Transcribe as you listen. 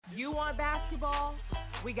You want basketball?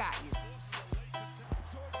 We got you.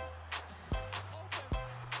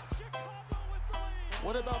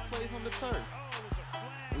 What about plays on the turf?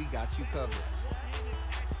 We got you covered.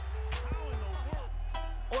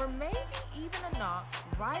 Or maybe even a knock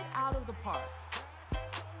right out of the park.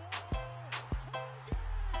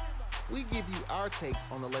 We give you our takes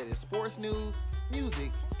on the latest sports news,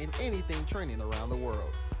 music, and anything trending around the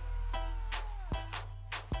world.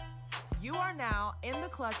 You are now in the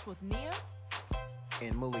clutch with Nia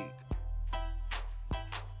and Malik.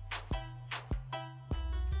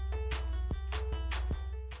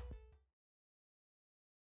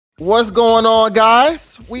 What's going on,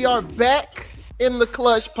 guys? We are back in the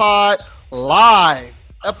Clutch Pod live.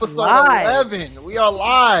 Episode 11. We are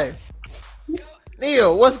live.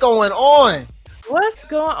 Neil, what's going on? What's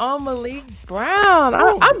going on, Malik Brown?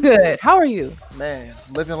 I'm good. How are you? Man,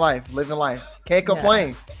 living life. Can't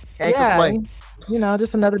complain. Can't complain. You know,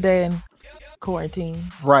 just another day in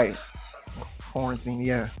quarantine. Right. Quarantine,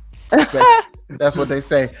 yeah. That's what they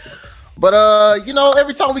say. But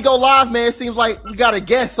every time we go live, man, it seems like we got a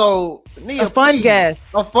guest. So Nia, a fun guest.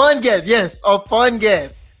 Yes, a fun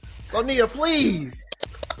guest. So Nia, please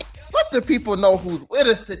let the people know who's with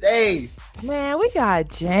us today. Man, we got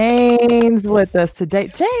James with us today.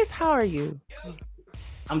 James, how are you?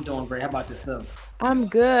 I'm doing great. How about yourself? I'm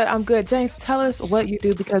good. James, tell us what you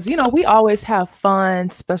do, because, we always have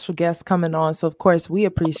fun, special guests coming on. So, of course, we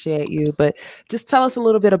appreciate you. But just tell us a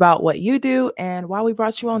little bit about what you do and why we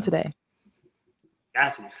brought you on today.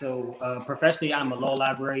 Got you. So, professionally, I'm a law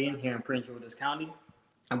librarian here in Prince George's County.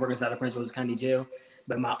 I work inside the Prince George's County Jail.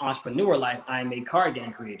 But in my entrepreneur life, I'm a card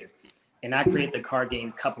game creator. And I create the card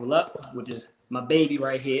game Couple Up, which is my baby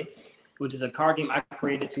right here, which is a card game I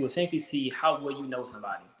created to essentially see how well you know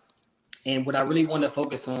somebody. And what I really want to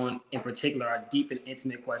focus on in particular are deep and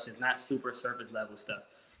intimate questions, not super surface level stuff.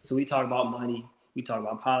 So we talk about money, we talk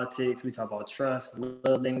about politics, we talk about trust,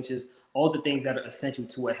 love languages, all the things that are essential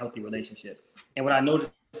to a healthy relationship. And what I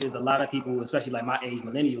noticed is a lot of people, especially like my age,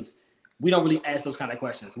 millennials, we don't really ask those kind of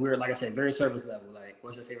questions. We're, like I said, very surface level. Like,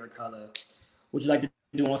 what's your favorite color? What you like to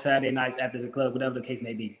do on Saturday nights after the club, whatever the case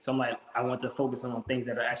may be. So I'm like, I want to focus on things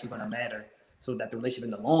that are actually going to matter so that the relationship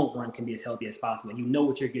in the long run can be as healthy as possible. You know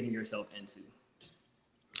what you're getting yourself into.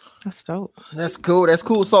 That's dope. That's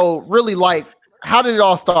cool. So really, like, how did it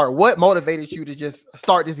all start? What motivated you to just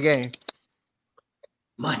start this game?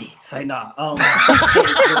 Money. Say nah. What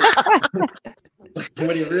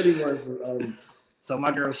it really was, so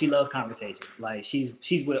my girl, she loves conversation. Like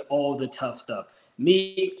she's with all the tough stuff.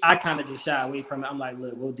 Me, I kind of just shy away from it. I'm like,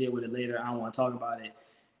 look, we'll deal with it later. I don't want to talk about it.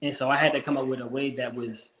 And so I had to come up with a way that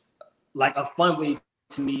was like a fun way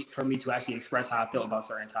for me to actually express how I felt about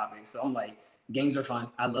certain topics. So I'm like, games are fun.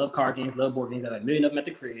 I love card games, love board games. I have a million of them at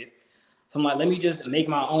the crib. So I'm like, let me just make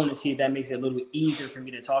my own and see if that makes it a little bit easier for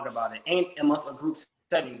me to talk about it. And amongst a group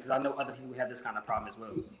setting, because I know other people have this kind of problem as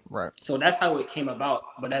well. Right. So that's how it came about.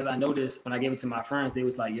 But as I noticed, when I gave it to my friends, they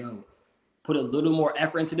was like, yo, put a little more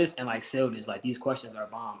effort into this and like sell this. Like, these questions are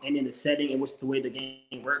bomb. And in the setting in which the way the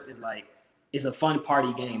game works is like, it's a fun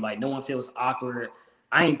party game. Like, no one feels awkward.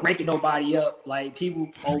 I ain't breaking nobody up. Like, people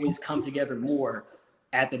always come together more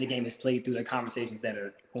after the game is played through the conversations that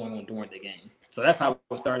are going on during the game. So that's how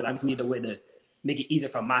it started. I just need a way to make it easier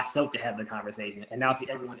for myself to have the conversation. And now see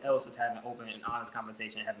everyone else is having an open and honest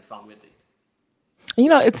conversation and having fun with it.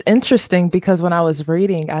 It's interesting because when I was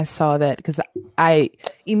reading, I saw that because I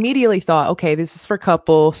immediately thought, okay, this is for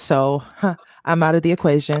couples, so I'm out of the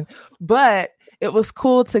equation. But it was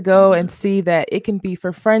cool to go and see that it can be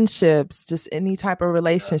for friendships, just any type of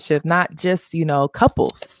relationship, not just,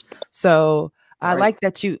 couples. So I like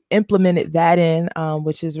that you implemented that in,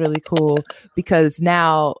 which is really cool because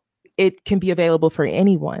now it can be available for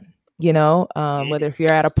anyone. Whether if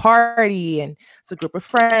you're at a party and it's a group of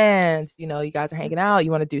friends, you guys are hanging out, you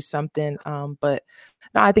want to do something. But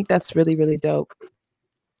no, I think that's really, really dope.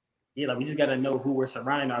 Yeah, like we just got to know who we're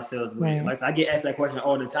surrounding ourselves with. Right. Like, so I get asked that question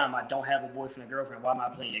all the time. I don't have a boyfriend or girlfriend. Why am I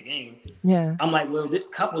playing a game? Yeah. I'm like, well, this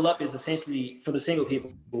Couple Up is essentially for the single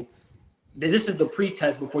people. This is the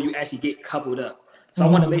pretest before you actually get coupled up. So I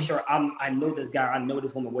want to make sure I know this guy, I know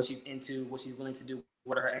this woman, what she's into, what she's willing to do,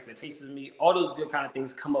 what are her expectations of me. All those good kind of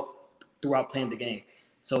things come up throughout playing the game.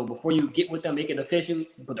 So before you get with them, make it official,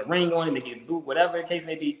 put the ring on it, make it boot, whatever the case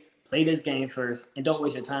may be, play this game first and don't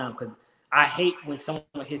waste your time. Because I hate when someone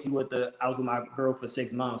hits me with I was with my girl for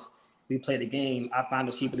 6 months. We played the game. I find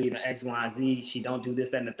that she believes in X, Y, and Z. She don't do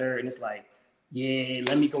this, that, and the third. And it's like, yeah,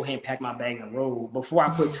 let me go ahead and pack my bags and roll before I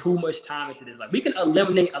put too much time into this. Like, we can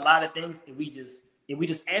eliminate a lot of things if we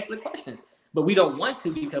just ask the questions. But we don't want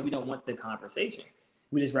to because we don't want the conversation.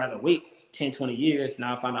 We just rather wait. 10, 20 years.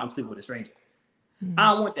 Now I find out I'm sleeping with a stranger.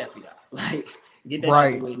 I don't want that for y'all. Like, get that out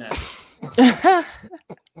Right. of the way now.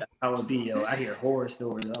 That's how it be, yo. I hear horror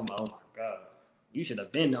stories. I'm like, oh my God, you should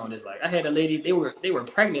have been on this. Like, I had a lady, they were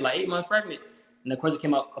pregnant, like 8 months pregnant. And the question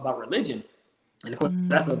came up about religion. And of course,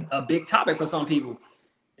 that's a big topic for some people.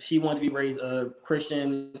 She wanted to be raised a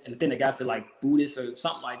Christian, and then the guy said like Buddhist or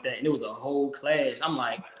something like that. And it was a whole clash. I'm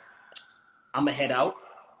like, I'm gonna head out.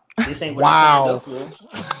 This ain't what I signed up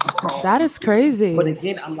for. That is crazy. But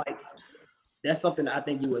again, I'm like, that's something that I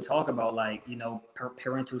think you would talk about, like, you know,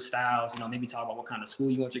 parental styles, you know, maybe talk about what kind of school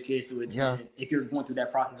you want your kids to attend. Yeah. If you're going through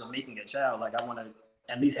that process of making a child, like, I want to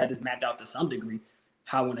at least have this mapped out to some degree,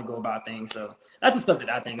 how I want to go about things. So that's the stuff that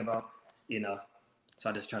I think about, you know. So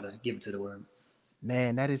I just try to give it to the world.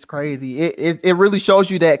 Man, that is crazy. It really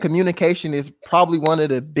shows you that communication is probably one of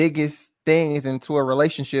the biggest things into a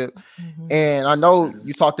relationship. And I know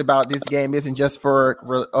you talked about this game isn't just for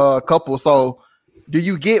couples. So do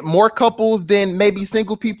you get more couples than maybe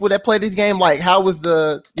single people that play this game? Like, how was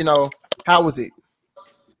it?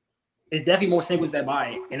 It's definitely more singles that buy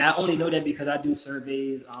it. And I only know that because I do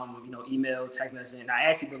surveys, you know, email, text messaging. And I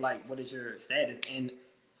ask people, like, what is your status? And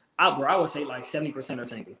I would say like 70% are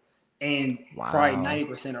single. And probably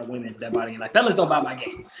 90% are women that buy the game. Like, fellas don't buy my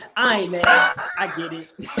game. I ain't mad. I get it.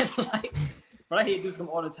 Like, but I hear dudes come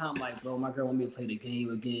all the time like, bro, my girl want me to play the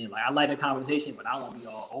game again. Like, I like the conversation, but I don't want to be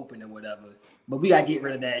all open or whatever. But we got to get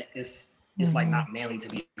rid of that. It's like not manly to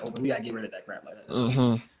be open. We got to get rid of that crap like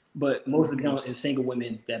that. But most of the time, it's single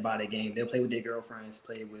women that buy the game. They'll play with their girlfriends,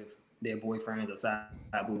 play with their boyfriends, or side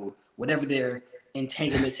boo, whatever their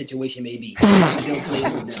entanglement situation may be. They'll play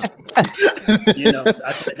with them. You know,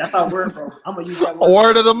 so that's our word, bro. I'm gonna use that word.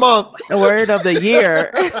 Word of the month. Word of the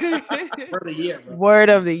year. Word of the year, bro. Word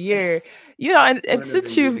of the year. You know, and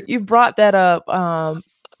since you brought that up,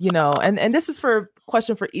 you know, and this is for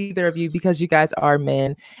question for either of you because you guys are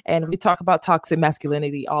men, and we talk about toxic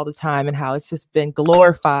masculinity all the time and how it's just been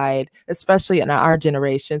glorified, especially in our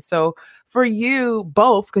generation. So for you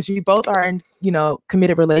both, because you both are in, you know,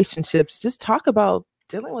 committed relationships, just talk about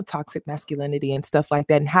dealing with toxic masculinity and stuff like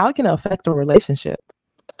that and how it can affect a relationship.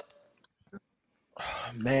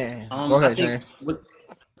 Man, go ahead, James. With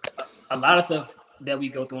a lot of stuff that we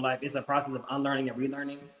go through in life, it's a process of unlearning and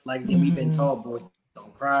relearning. Like, we've been taught, boys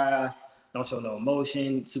don't cry, don't show no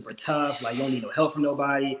emotion, super tough, like, you don't need no help from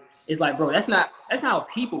nobody. It's like, bro, that's not how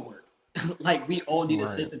people work. Like, we all need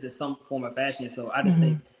assistance in some form of fashion. So I just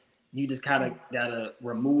think you just kind of gotta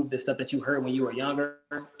remove the stuff that you heard when you were younger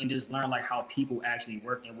and just learn like how people actually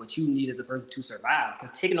work and what you need as a person to survive.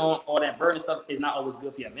 Because taking on all that burden stuff is not always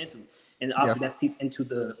good for your mental, and obviously that seeps into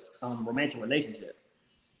the romantic relationship.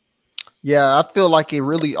 Yeah, I feel like it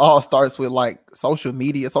really all starts with like social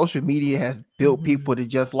media. Social media has built people to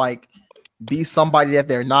just like be somebody that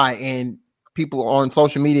they're not, and people on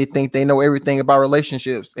social media think they know everything about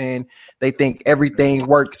relationships, and they think everything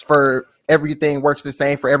works the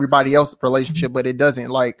same for everybody else's relationship, but it doesn't.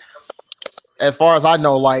 Like, as far as I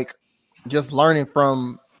know, like, just learning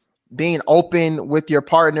from being open with your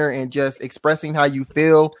partner and just expressing how you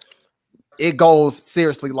feel, it goes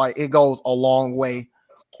a long way.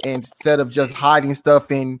 Instead of just hiding stuff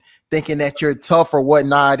and thinking that you're tough or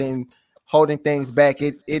whatnot and holding things back,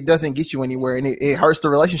 it doesn't get you anywhere, and it hurts the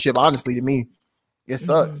relationship. Honestly, to me, it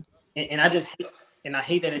sucks. And I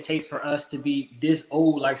hate that it takes for us to be this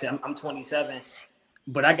old. Like I said, I'm 27,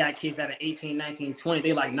 but I got kids that are 18, 19, 20.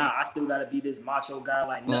 They like, nah, I still got to be this macho guy.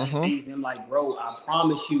 Like, nothing fazes me. I'm like, bro, I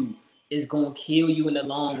promise you, it's going to kill you in the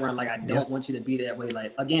long run. Like, I don't want you to be that way.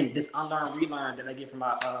 Like, again, this unlearn, relearn that I get from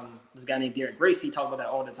my this guy named Derek Grace, he talks about that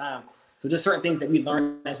all the time. So just certain things that we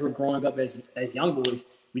learn as we're growing up as young boys,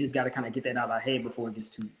 we just got to kind of get that out of our head before it gets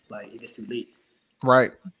too late.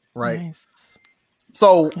 Right. Nice.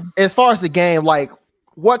 So as far as the game, like,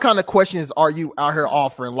 what kind of questions are you out here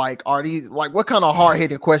offering? Like, are these like what kind of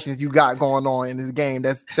hard-hitting questions you got going on in this game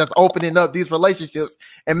that's opening up these relationships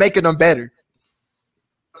and making them better?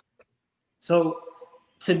 So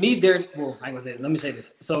to me, let me say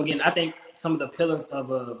this. So again, I think some of the pillars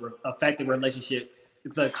of a effective relationship,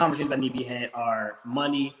 the conversations that need to be had are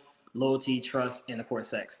money, loyalty, trust, and of course,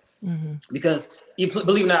 sex. Because believe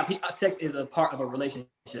it or not, sex is a part of a relationship.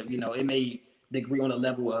 You know, it may degree on a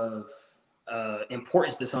level of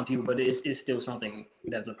importance to some people, but it's still something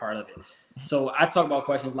that's a part of it. So I talk about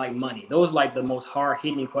questions like money. Those are like the most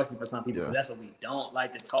hard-hitting questions for some people. That's what we don't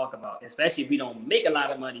like to talk about, especially if we don't make a lot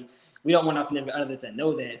of money. We don't want our significant other to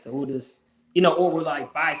know that. So we'll just, you know, or we're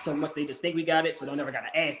like buy so much they just think we got it, so they never got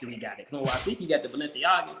to ask do we got it. Because I see you got the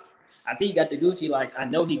Balenciagas, I see you got the Gucci. Like, I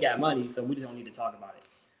know he got money, so we just don't need to talk about it.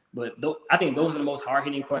 But I think those are the most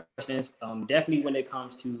hard-hitting questions. Definitely when it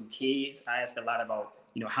comes to kids, I ask a lot about,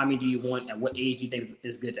 how many do you want? At what age do you think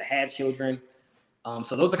is good to have children?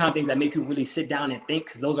 So those are kind of things that make people really sit down and think,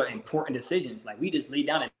 because those are important decisions. Like, we just lay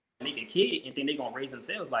down and make a kid and think they're going to raise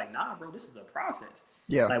themselves. Like, nah, bro, this is a process.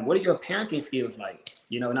 Yeah. Like, what are your parenting skills like?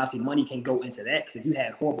 And obviously money can go into that, because if you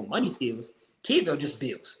had horrible money skills, kids are just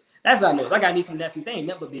bills. That's what I know. I got a niece and nephew, they ain't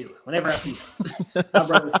nothing but bills. Whenever I see them, my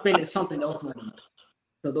brother spending something else on them.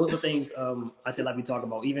 So those are things I said, like we talk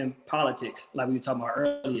about, even politics, like we were talking about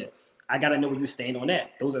earlier. I got to know where you stand on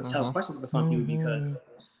that. Those are tough questions for some people, because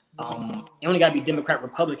it only got to be Democrat,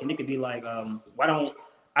 Republican. It could be like, I don't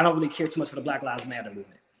really care too much for the Black Lives Matter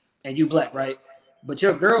movement. And you Black, right? But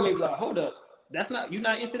your girl may be like, hold up, you're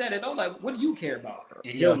not into that at all. Like, what do you care about?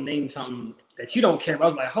 And he'll name something that you don't care about. I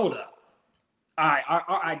was like, hold up. All right,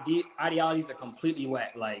 our ideologies are completely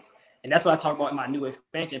whack. Like, and that's what I talk about in my new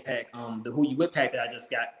expansion pack, the Who You With pack that I just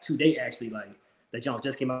got today, actually. Like, the jump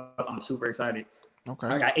just came out. I'm super excited. Okay.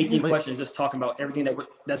 I got 18 questions just talking about everything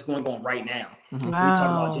that's going on right now. Wow. So we talk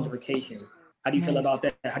about gentrification. How do you feel about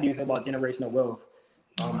that? How do you feel about generational wealth?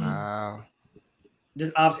 Wow.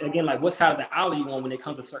 Just obviously, again, like, what side of the aisle you on when it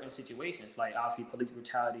comes to certain situations? Like, obviously, police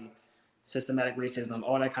brutality, systematic racism,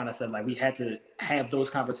 all that kind of stuff. Like, we had to have those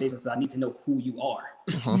conversations. So I need to know who you are.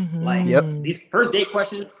 Like, these first date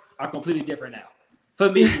questions are completely different now.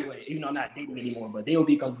 For me, anyway, even though I'm not dating anymore, but they will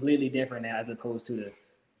be completely different now, as opposed to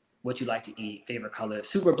what you like to eat, favorite color,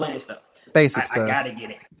 super bland stuff. Basic stuff. I gotta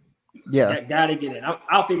get it. Yeah. I gotta get it.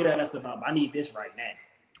 I'll figure that stuff out. But I need this right now.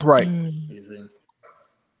 Right.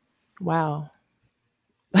 Wow.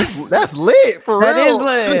 That's lit for That real.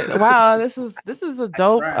 is lit. Wow, this is a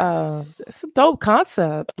dope it's a dope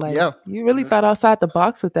concept. Like, you really thought outside the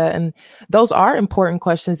box with that. And those are important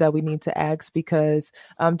questions that we need to ask, because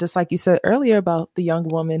just like you said earlier about the young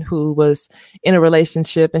woman who was in a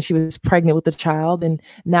relationship and she was pregnant with a child, and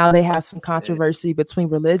now they have some controversy between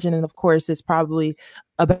religion, and of course it's probably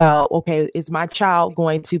about, okay, is my child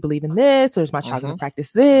going to believe in this, or is my child going to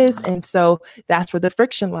practice this? And so that's where the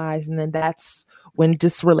friction lies, and then that's when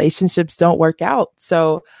just relationships don't work out.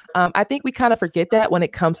 So I think we kind of forget that when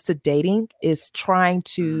it comes to dating, is trying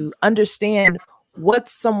to understand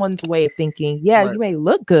what's someone's way of thinking. Yeah, you may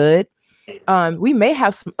look good. We may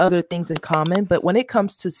have some other things in common, but when it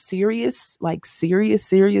comes to serious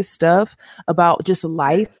stuff about just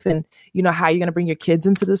life and, how you're going to bring your kids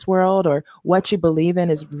into this world or what you believe in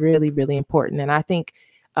is really, really important. And I think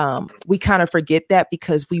we kind of forget that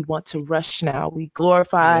because we want to rush now. We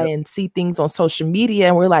glorify and see things on social media,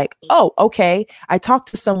 and we're like, oh, okay, I talked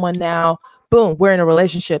to someone now, boom, we're in a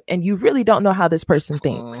relationship, and you really don't know how this person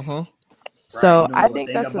thinks. So I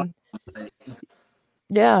think that's I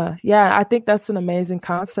think that's an amazing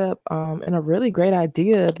concept and a really great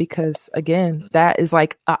idea, because again, that is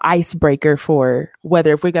like an icebreaker for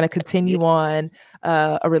whether if we're going to continue on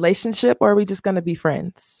a relationship, or are we just going to be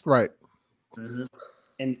friends. Right.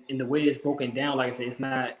 And the way it's broken down, like I said, it's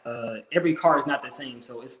not every card is not the same.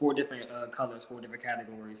 So it's 4 different colors, 4 different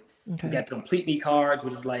categories. Okay. You got the complete me cards,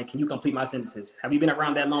 which is like, can you complete my sentences? Have you been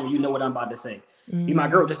around that long? You know what I'm about to say. You, my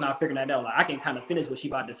girl, just not figuring that out. Like, I can kind of finish what she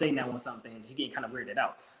about to say now on something. She's getting kind of weirded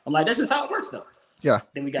out. I'm like, that's just how it works, though. Yeah.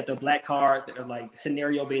 Then we got the black cards that are like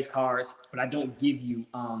scenario-based cards, but I don't give you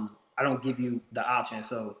the option.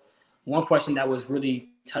 So one question that was really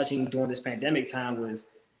touching during this pandemic time was,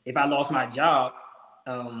 if I lost my job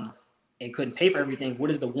and couldn't pay for everything,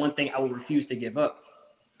 what is the one thing I would refuse to give up?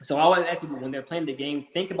 So I always ask people, when they're playing the game,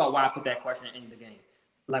 think about why I put that question in the game.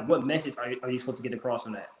 Like, what message are you supposed to get across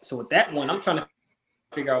from that? So with that one, I'm trying to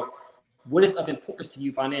figure out what is of importance to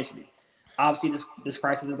you financially. Obviously, this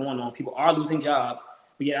crisis is going on. People are losing jobs,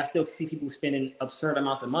 but yet I still see people spending absurd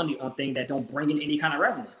amounts of money on things that don't bring in any kind of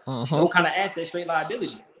revenue, no kind of assets, straight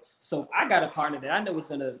liabilities. So I got a partner that I know is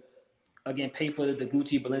going to, again, pay for the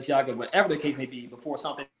Gucci, Balenciaga, whatever the case may be, before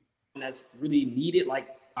something that's really needed, like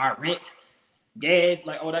our rent, gas,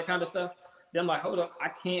 like all that kind of stuff. Then I'm like, hold up, I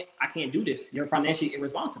can't do this. You're financially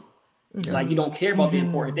irresponsible. Yeah. Like, you don't care about the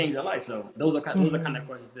important things in life. So those are kind of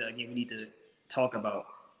questions that, again, we need to talk about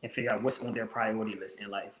and figure out what's on their priority list in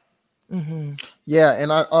life. Yeah,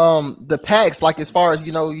 and the packs, like, as far as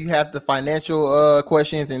you have the financial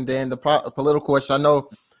questions and then the political questions. I know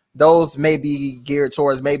those may be geared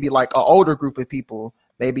towards maybe like an older group of people,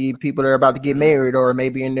 maybe people that are about to get married or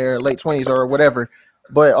maybe in their late 20s or whatever.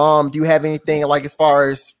 But do you have anything like as far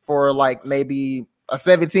as for like maybe a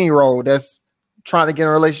 17-year-old that's trying to get in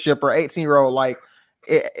a relationship, or 18-year-old, like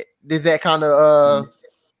does that kind of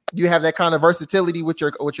do you have that kind of versatility with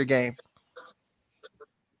your game?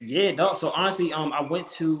 Yeah, no. So honestly, I went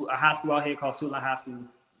to a high school out here called Suitland High School.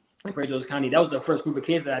 in Prince George's County. That was the first group of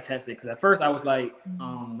kids that I tested. Because at first I was like,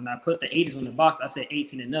 when I put the ages on the box, I said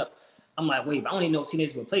 18 and up. I'm like, wait, but I don't even know if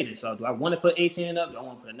teenagers will play this. So do I want to put 18 and up? Do I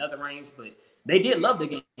want to put another range? But they did love the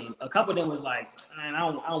game. A couple of them was like, man, I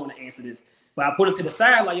don't want to answer this. But I put them to the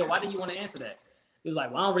side, like, yo, why didn't you want to answer that? It was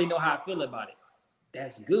like, well, I don't really know how I feel about it.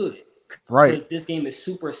 That's good. Right. Because this game is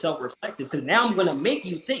super self-reflective. Because now I'm going to make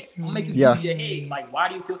you think. I'm going to make you use your head. Like, why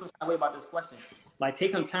do you feel some kind of way about this question? Like,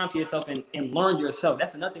 take some time to yourself and learn yourself.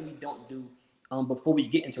 That's another thing we don't do before we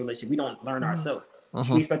get into a relationship. We don't learn ourselves.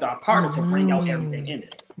 We expect our partner to bring out everything in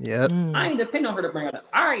us. Yeah. I ain't depend on her to bring it up.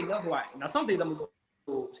 I already know who I am. Now, some things I'm a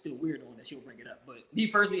little still weird on that she'll bring it up. But me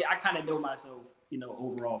personally, I kind of know myself,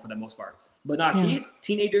 overall for the most part. But now kids,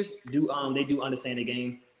 teenagers do understand the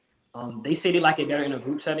game. They say they like it better in a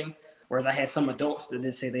group setting. Whereas I had some adults that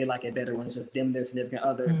did say they like it better when it's just them, their significant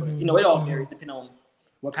other. But, it all varies depending on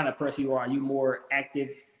what kind of person you are. Are you more active,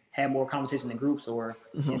 have more conversation in groups or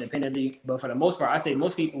independently? But for the most part, I say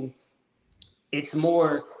most people, it's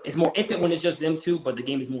more intimate when it's just them two, but the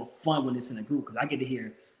game is more fun when it's in a group because I get to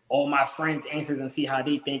hear all my friends' answers and see how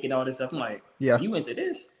they think and all this stuff. I'm like, you into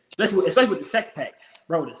this? Especially with the sex pack.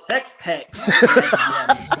 Bro, the sex pack.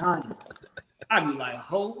 I'd be like,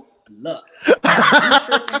 hold up.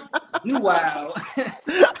 You wild.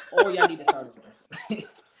 Or y'all need to start over.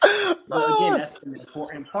 But again, that's the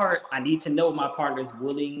important part. I need to know my partner is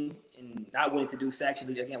willing and not willing to do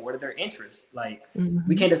sexually. Again, what are their interests? Like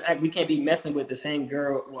we can't be messing with the same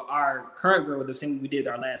girl or our current girl with the same we did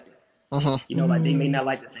our last girl. Like they may not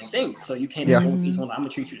like the same thing. So you can't just go to each one. I'm gonna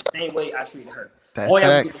treat you the same way I treated her. That's all y'all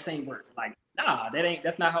facts. get the same work. Like, nah,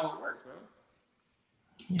 that's not how it works, bro.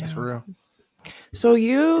 That's real. So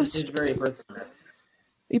it's very personal.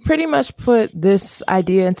 You pretty much put this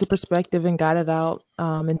idea into perspective and got it out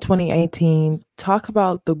in 2018. Talk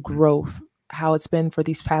about the growth, how it's been for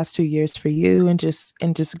these past 2 years for you, and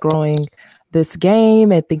just growing this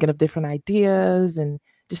game and thinking of different ideas and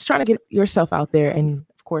just trying to get yourself out there and,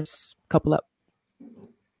 of course, couple up.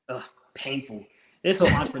 Painful. This whole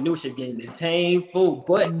entrepreneurship game is painful,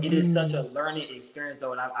 but it is such a learning experience,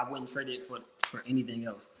 though, and I wouldn't trade it for anything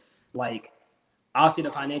else. Like, obviously,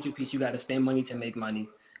 the financial piece, you got to spend money to make money.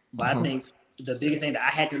 But I think the biggest thing that I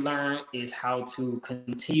had to learn is how to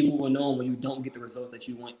continue moving on when you don't get the results that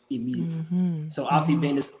you want immediately. So obviously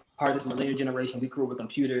being this part of this millennial generation, we grew up with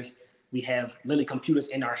computers. We have literally computers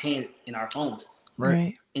in our hand, in our phones.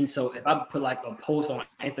 Right. And so if I put like a post on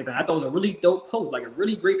Instagram, I thought it was a really dope post, like a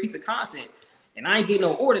really great piece of content, and I ain't getting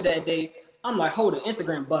no order that day, I'm like, hold on,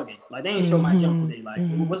 Instagram bugging. Like they ain't show my jump today. Like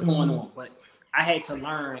what's going on? But I had to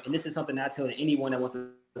learn, and this is something I tell anyone that wants to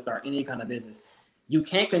start any kind of business. You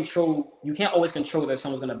can't always control that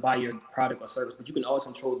someone's going to buy your product or service, but you can always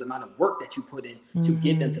control the amount of work that you put in to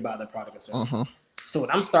get them to buy the product or service. So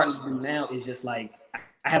what I'm starting to do now is just like,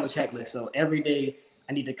 I have a checklist. So every day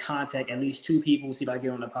I need to contact at least 2 people, see if I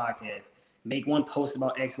get on the podcast, make one post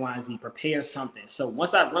about X, Y, and Z, prepare something. So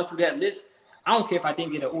once I run through that list, I don't care if I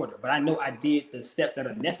didn't get an order, but I know I did the steps that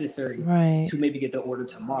are necessary to maybe get the order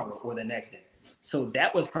tomorrow or the next day. So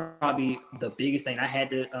that was probably the biggest thing I had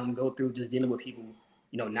to go through, just dealing with people,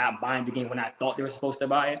 not buying the game when I thought they were supposed to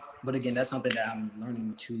buy it. But again, that's something that I'm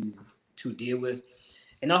learning to deal with.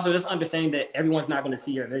 And also just understanding that everyone's not going to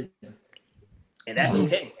see your vision. And that's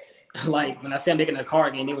okay. Like when I said I'm making a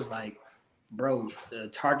card game, it was like, bro, the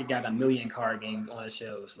Target got 1 million card games on the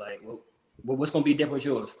shelves. Like, what's going to be different with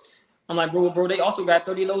yours? I'm like, bro, they also got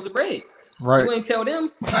 30 loaves of bread. Right. You ain't tell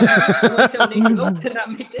them. You ain't tell them to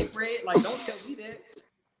not make their bread. Like, don't tell me that.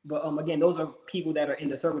 But again, those are people that are in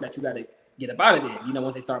the circle that you got to get up out of there.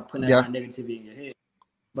 Once they start putting that kind of negativity in your head.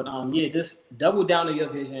 But just double down on your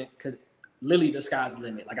vision, because literally the sky's the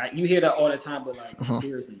limit. Like you hear that all the time, but like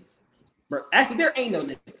seriously, bro. Actually, there ain't no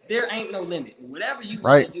limit. There ain't no limit. Whatever you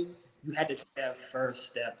want to do, you had to take that first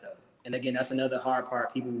step though. And again, that's another hard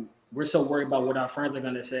part. We're so worried about what our friends are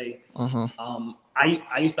gonna say.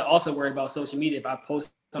 I used to also worry about social media. If I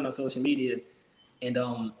post on social media,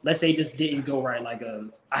 and let's say it just didn't go right. Like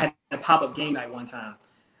I had a pop-up game night one time.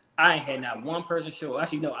 I ain't had not one person show.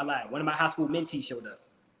 Actually, no, I lied. One of my high school mentees showed up,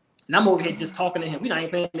 and I'm over here just talking to him. We not even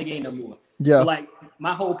playing the game no more. Yeah. But like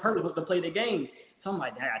my whole purpose was to play the game. So I'm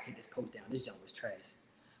like, I gotta take this post down. This junk was trash.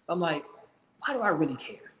 I'm like, why do I really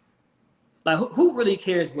care? Like, who really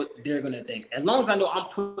cares what they're gonna think? As long as I know I'm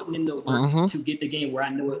putting in the work to get the game where I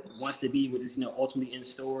know it wants to be, which is ultimately in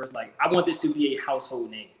stores. Like, I want this to be a household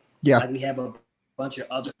name. Yeah. Like we have a bunch of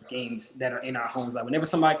other games that are in our homes. Like whenever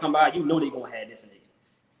somebody come by, they're gonna have this in it.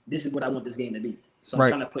 This is what I want this game to be. So I'm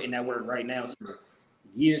trying to put in that work right now. So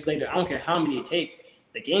years later, I don't care how many it take,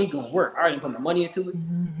 the game gonna work. I already put my money into it.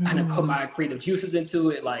 I done put my creative juices into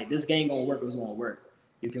it. Like this game gonna work. It's gonna work.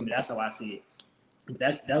 You feel me? That's how I see it.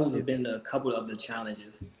 That would have been a couple of the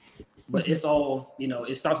challenges. But it's all,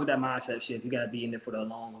 it starts with that mindset shift. You got to be in there for the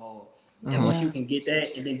long haul. And once you can get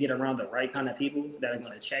that and then get around the right kind of people that are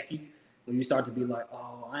going to check you, when you start to be like,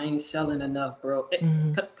 oh, I ain't selling enough, bro.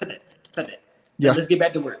 Cut that. Yeah. Let's get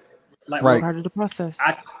back to work. Like, part of the process.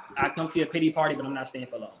 I come to a pity party, but I'm not staying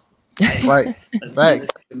for long. Right. Thanks.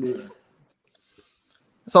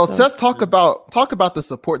 So let's talk about the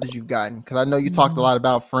support that you've gotten, because I know you talked a lot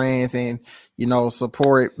about friends and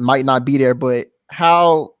support might not be there, but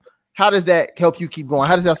how does that help you keep going?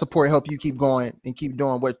 How does that support help you keep going and keep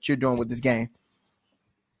doing what you're doing with this game?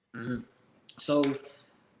 So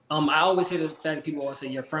I always hear the fact that people always say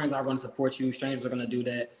your friends are going to support you, strangers are going to do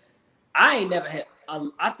that. I ain't never had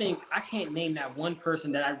I think I can't name that one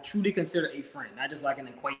person that I truly consider a friend, not just like an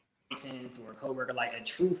acquaintance or a coworker, like a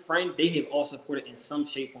true friend. They have all supported in some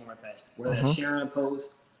shape, form, or fashion, whether that's sharing a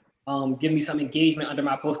post, give me some engagement under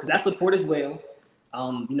my post, because that's support as well.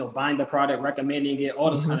 Buying the product, recommending it,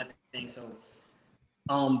 all those kind of things. So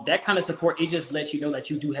that kind of support, it just lets you know that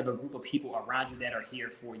you do have a group of people around you that are here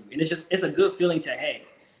for you. And it's a good feeling to have.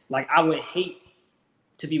 Like, I would hate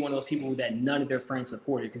to be one of those people that none of their friends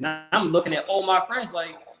supported, because now I'm looking at all my friends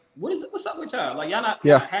like, what's up with y'all? Like, y'all not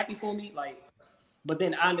happy for me? Like, but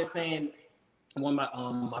then I understand, one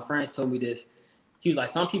of my friends told me this. He was like,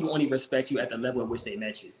 some people only respect you at the level at which they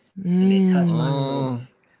met you. And they touched my soul.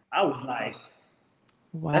 I was like,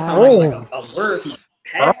 wow. That sounds like a word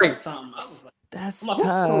or something. I was like, that's tough. Who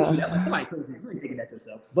told you that? Like, somebody told you. You're thinking that to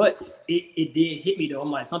yourself. But it did hit me though.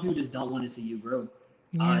 I'm like, some people just don't want to see you grow.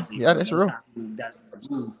 Honestly, that's real.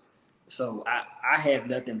 So I have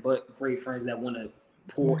nothing but great friends that want to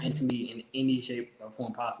pour into me in any shape or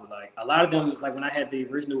form possible. Like, a lot of them, like when I had the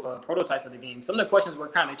original prototypes of the game, some of the questions were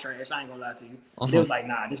kind of trash. I ain't gonna lie to you. It was like,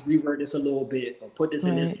 nah, just reword this a little bit or put this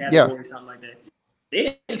in this category, something like that.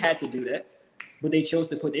 They didn't have to do that, but they chose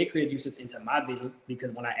to put their creative juices into my vision,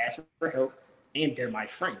 because when I asked for help, and they're my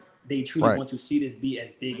friend, they truly want to see this be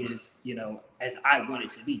as big as as I want it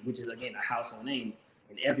to be, which is again a household name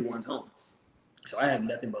in everyone's home. So I have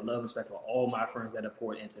nothing but love and respect for all my friends that have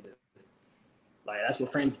poured into this. Like, that's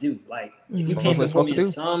what friends do. Like, if you can't support me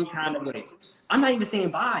in some kind of way, I'm not even saying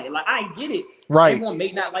bye. Like, I get it. Right. Everyone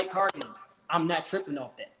may not like card games. I'm not tripping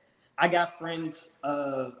off that. I got friends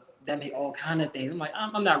that make all kind of things. I'm like,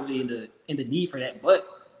 I'm not really in the need for that, but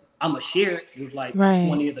I'm gonna share it with like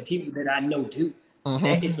 20 of the people that I know do.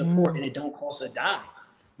 That is support, and it don't cost a dime.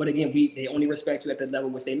 But again, they only respect you at the level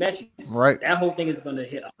which they met you. Right. That whole thing is going to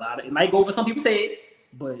hit a lot of. It might go over some people's heads,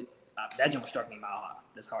 but that jump struck me in my heart.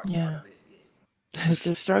 That's hard. Yeah. It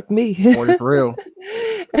just struck me. For real.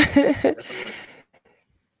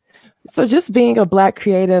 So just being a Black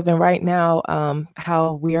creative, and right now,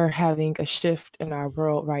 how we are having a shift in our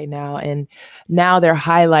world right now, and now they're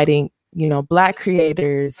highlighting, Black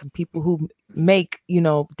creators and people who make,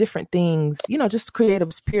 different things, just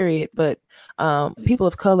creatives, period. But people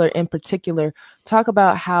of color in particular, talk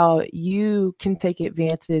about how you can take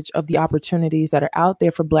advantage of the opportunities that are out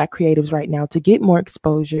there for Black creatives right now to get more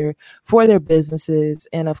exposure for their businesses.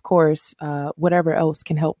 And of course, whatever else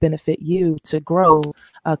can help benefit you to grow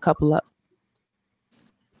a couple up.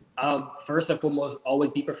 First and foremost,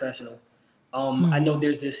 always be professional. I know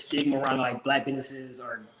there's this stigma around like Black businesses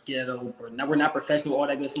are ghetto or we're not professional, all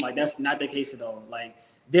that good stuff. Like, that's not the case at all. Like,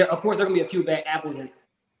 of course, there are gonna be a few bad apples in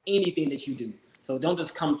anything that you do. So don't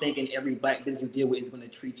just come thinking every Black business you deal with is going to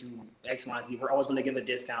treat you X, Y, Z. We're always going to give a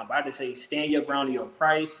discount. But I just say stand your ground on your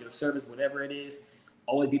price, your service, whatever it is.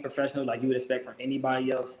 Always be professional, like you would expect from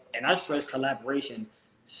anybody else. And I stress collaboration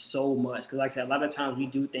so much, because like I said, a lot of times we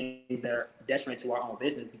do things that are detriment to our own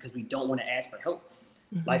business because we don't want to ask for help.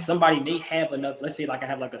 Like, somebody may have enough, let's say like I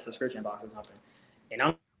have like a subscription box or something, and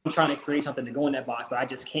I'm trying to create something to go in that box, but I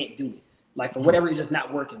just can't do it. Like, for whatever reason, it's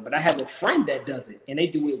not working. But I have a friend that does it, and they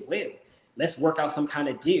do it well. Let's work out some kind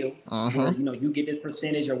of deal where, you get this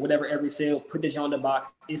percentage or whatever every sale, put this on the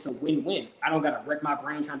box. It's a win-win. I don't got to wreck my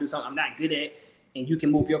brain trying to do something I'm not good at, and you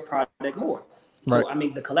can move your product more. So, I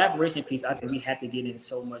mean, the collaboration piece, I think we have to get in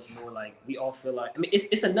so much more. Like, we all feel like, I mean,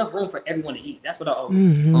 it's enough room for everyone to eat. That's what I always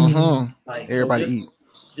say. Like, everybody eat.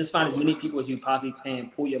 Just find as many people as you possibly can,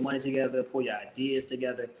 pull your money together, pull your ideas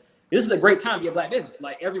together. This is a great time to be a Black business.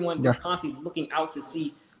 Like, everyone is constantly looking out to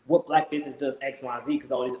see what Black business does X, Y, Z,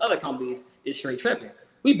 because all these other companies is straight tripping.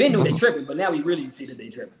 We've been doing they tripping, but now we really see that they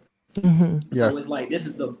tripping. So it's like, this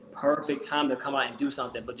is the perfect time to come out and do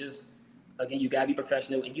something. But just, again, you got to be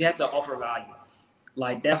professional, and you have to offer value.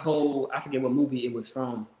 Like, that whole, I forget what movie it was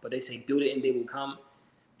from, but they say build it and they will come.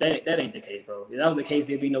 That ain't the case, bro. If that was the case,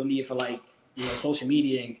 there'd be no need for like social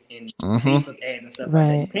media and Mhm. Facebook ads and stuff like that.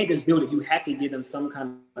 Right. You can't just build it. You have to give them some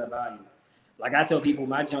kind of value. Like I tell people,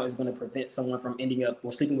 my junk is going to prevent someone from ending up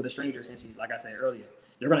sleeping with a stranger. Essentially, like I said earlier,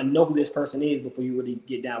 you're going to know who this person is before you really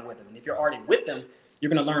get down with them. And if you're already with them,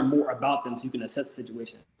 you're going to learn more about them so you can assess the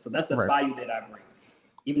situation. So that's the Right. value that I bring.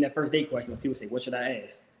 Even that first date question, when people say, "What should I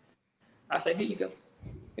ask?" I say, "Here you go."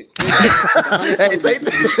 Hey, take Look, take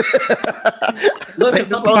it's this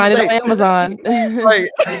something- Find it on Hey. Amazon. Right.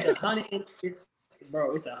 it's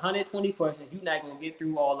 120 questions. You're not gonna get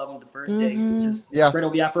through all of them the first day. Mhm. Just Yeah. spread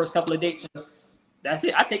over your first couple of dates. That's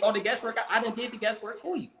it. I take all the guesswork. I done did the guesswork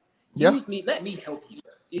for you. Yeah. Use me. Let me help you.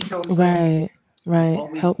 You know what I'm saying? Right.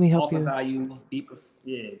 Always Help me help offer you. value. Be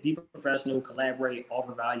professional. Collaborate.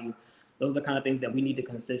 Offer value. Those are the kind of things that we need to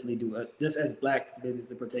consistently do, just as Black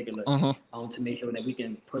business in particular, Mhm. to make sure that we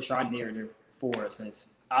can push our narrative forward. Since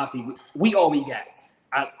obviously we all we got.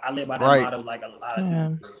 I live by that Right. motto like a lot of Yeah.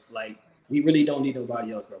 people. Like we really don't need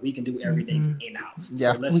nobody else, bro. We can do everything in house.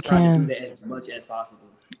 Yeah. So let's We try to can. do that as much as possible.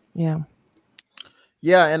 Yeah.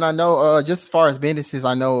 Yeah, and I know just as far as businesses,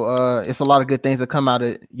 I know it's a lot of good things that come out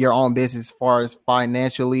of your own business as far as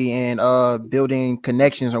financially and building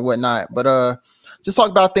connections or whatnot. But just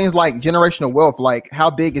talk about things like generational wealth. Like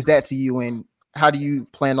how big is that to you and how do you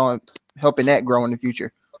plan on helping that grow in the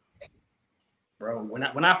future? Bro, when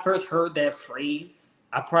I first heard that phrase,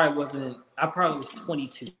 I probably was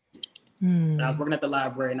 22. Hmm. And I was working at the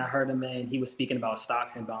library and I heard a man, he was speaking about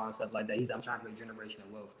stocks and bonds, stuff like that. He said, I'm trying to create generational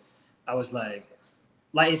wealth. I was like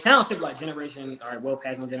it sounds simple, like generation, all right, wealth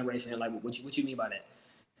passing on generation. Like, what you mean by that?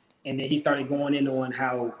 And then he started going in on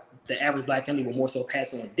how the average Black family will more so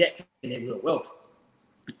pass on debt than they will wealth.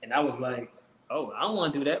 And I was like, oh, I don't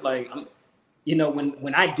want to do that. Like,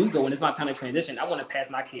 when I do go and it's my time to transition, I want to pass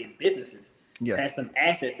my kids businesses, pass them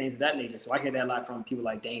assets, things of that nature. So I hear that a lot from people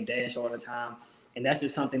like Dame Dash all the time. And that's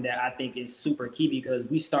just something that I think is super key because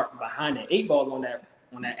we start behind the 8 ball on that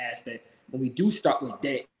aspect. When we do start with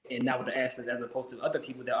debt and not with the assets, as opposed to other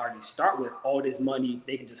people that already start with all this money,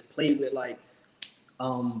 they can just play with like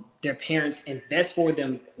their parents invest for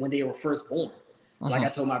them when they were first born. Like I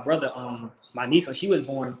told my brother, my niece when she was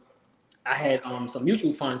born, I had some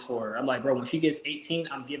mutual funds for her. I'm like, bro, when she gets 18,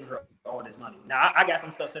 I'm giving her all this money. Now I got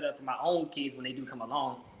some stuff set up for my own kids when they do come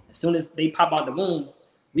along. As soon as they pop out the womb,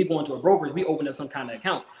 we go into a brokerage, we open up some kind of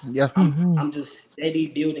account. Yeah. I'm just steady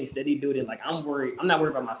building. Like I'm not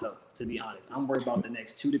worried about myself, to be honest. I'm worried about the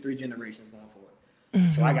next 2 to 3 generations going forward.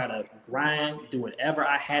 So I gotta grind, do whatever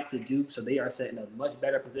I had to do so they are set in a much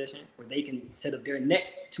better position where they can set up their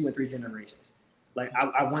next 2 and 3 generations. Like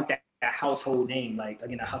I want that household name. Like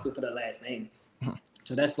again, I hustle for the last name.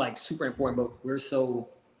 So that's like super important. But we're so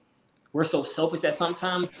selfish that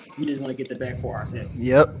sometimes we just want to get the bag for ourselves.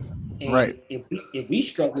 Yep. And Right. If we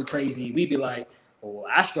struggle crazy, we'd be like, "Oh,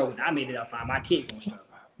 I struggled. I made it out fine. My kid gonna struggle."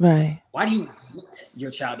 Right. Why do you want your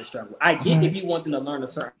child to struggle? I get if you want them to learn a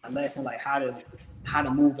certain lesson, like how to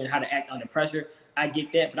move and how to act under pressure. I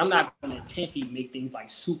get that, but I'm not going to intentionally make things like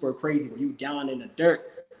super crazy where you down in the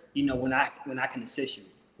dirt. When I can assist you,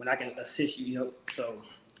 So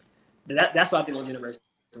that's what I think on generational.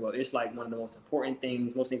 Well, it's like one of the most important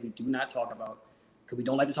things. Most things we do not talk about because we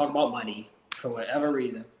don't like to talk about money for whatever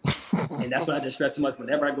reason. And that's what I just stress so much.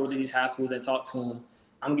 Whenever I go to these high schools and talk to them,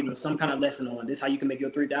 I'm giving them some kind of lesson on this: how you can make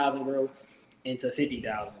your 3,000 grow into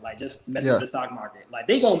 50,000. Like just mess with the stock market. Like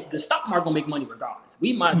the stock market gonna make money regardless.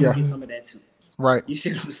 We might as well get some of that too. Right. You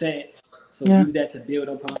see what I'm saying? So use that to build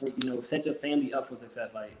upon it. Set your family up for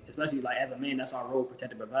success. Like especially like as a man, that's our role: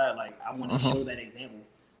 protect and provide. Like I want to show that example.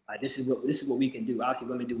 Like this is what we can do. Obviously,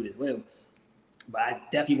 women do it as well, but I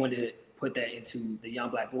definitely wanted to put that into the young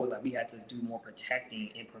Black boys. Like we had to do more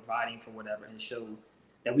protecting and providing for whatever, and show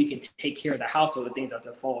that we can take care of the household. The things that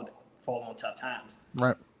to fall on tough times.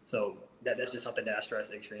 Right. So that's just something that I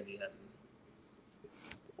stress extremely heavily.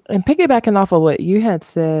 And piggybacking off of what you had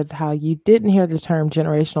said, how you didn't hear the term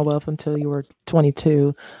generational wealth until you were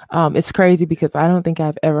 22. It's crazy because I don't think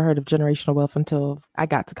I've ever heard of generational wealth until I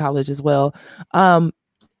got to college as well.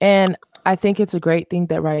 And I think it's a great thing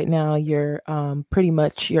that right now you're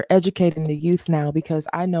you're educating the youth now, because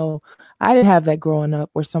I know I didn't have that growing up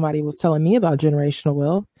where somebody was telling me about generational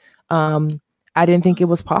wealth. I didn't think it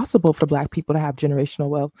was possible for Black people to have generational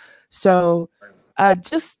wealth. So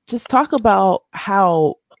just talk about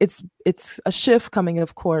how it's a shift coming,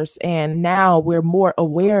 of course, and now we're more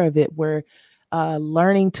aware of it. We're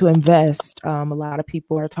learning to invest. A lot of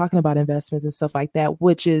people are talking about investments and stuff like that,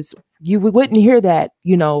 which is we wouldn't hear that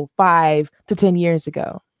 5 to 10 years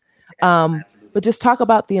ago. But just talk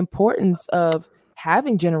about the importance of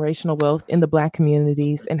having generational wealth in the Black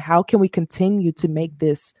communities and how can we continue to make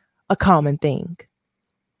this a common thing.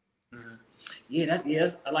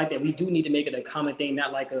 that's I like that. We do need to make it a common thing,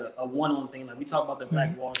 not like a one-on thing. Like we talk about the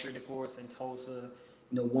Black Wall Street, of course, in Tulsa,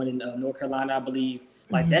 one in North Carolina, I believe.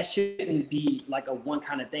 Like that shouldn't be like a one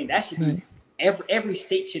kind of thing. That should be every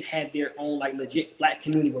state should have their own like legit Black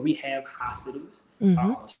community where we have hospitals,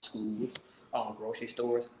 our own schools, our own grocery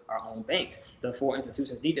stores, our own banks. The four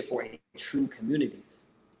institutions needed for a true community.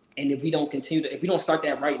 And if we don't if we don't start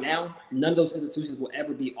that right now, none of those institutions will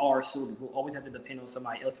ever be ours. So we'll always have to depend on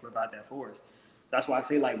somebody else to provide that for us. That's why I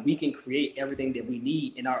say like we can create everything that we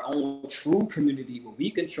need in our own true community where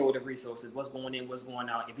we control the resources, what's going in, what's going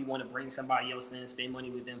out. If we want to bring somebody else in, spend money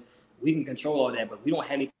with them, we can control all that. But we don't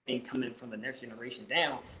have anything coming from the next generation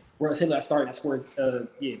down. We're essentially starting at square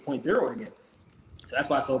point zero again. So that's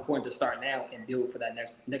why it's so important to start now and build for that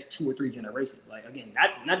next 2 or 3 generations. Like again,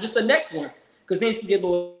 not just the next one. Because things can get a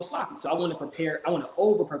little sloppy. So I want to prepare. I want to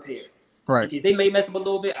over prepare. Right. Because they may mess up a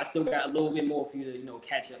little bit. I still got a little bit more for you to,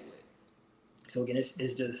 catch up with. So again,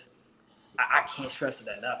 it's just, I can't stress it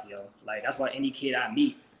enough, yo. Like, that's why any kid I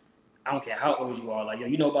meet, I don't care how old you are. Like, yo,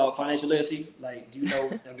 you know about financial literacy? Like, do you know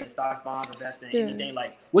again, stocks, bonds, investing, anything?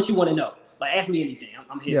 Like, what you want to know? Like, ask me anything.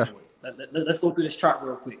 I'm here for it. Let's go through this chart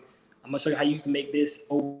real quick. I'm going to show you how you can make this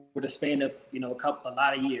over the span of, a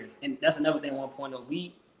lot of years. And that's another thing I want to point out.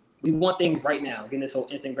 We want things right now, getting this whole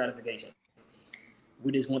instant gratification.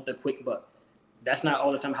 We just want the quick buck. That's not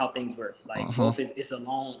all the time how things work. Like both it's a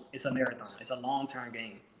marathon. It's a long-term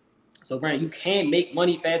game. So granted, you can make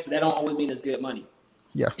money fast, but that don't always mean it's good money.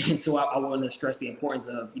 Yeah. And so I want to stress the importance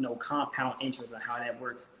of, compound interest and how that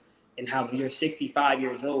works. And how when you're 65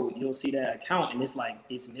 years old, you'll see that account and it's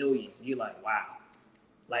millions. And you're like, wow.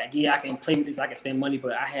 Like, yeah, I can play with this, I can spend money,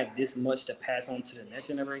 but I have this much to pass on to the next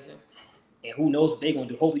generation. And who knows what they're going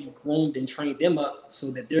to do. Hopefully you've groomed and trained them up so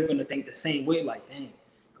that they're going to think the same way. Like, dang,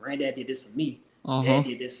 granddad did this for me. Dad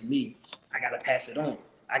did this for me. I got to pass it on.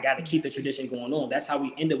 I got to keep the tradition going on. That's how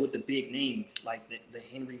we end up with the big names, like the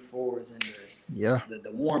Henry Fords and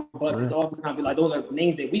the Warren Buffetts. All the time, be like, those are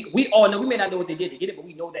names that we all know. We may not know what they did to get it, but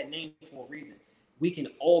we know that name for a reason. We can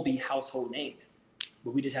all be household names,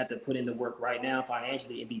 but we just have to put in the work right now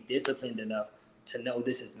financially and be disciplined enough to know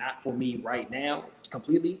this is not for me right now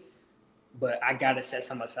completely. But I gotta set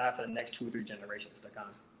some aside for the next 2 or 3 generations to come.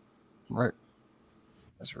 Right,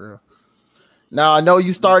 that's real. Now I know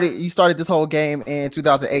you started this whole game in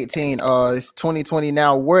 2018. It's 2020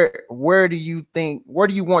 now. Where do you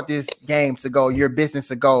want this game to go? Your business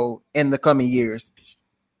to go in the coming years?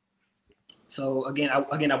 So again, I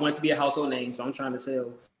want it to be a household name. So I'm trying to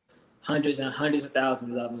sell hundreds and hundreds of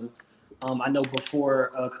thousands of them. I know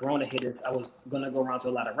before Corona hit us, I was gonna go around to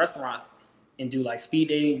a lot of restaurants and do like speed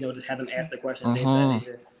dating, just have them ask the question. Things of that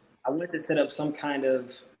nature. I wanted to set up some kind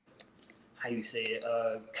of,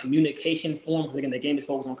 communication form, because again, the game is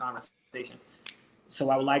focused on conversation. So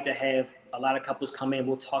I would like to have a lot of couples come in.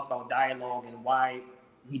 We'll talk about dialogue and why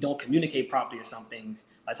we don't communicate properly or some things.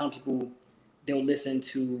 Like some people, they'll listen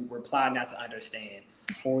to reply, not to understand,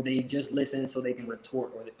 or they just listen so they can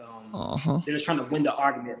retort, or they're just trying to win the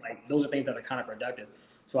argument. Like those are things that are kind of productive.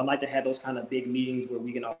 So I'd like to have those kind of big meetings where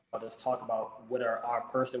we can all just talk about what are our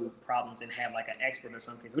personal problems and have like an expert or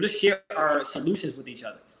something. We'll just share our solutions with each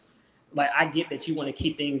other. Like I get that you want to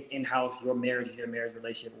keep things in-house, your marriage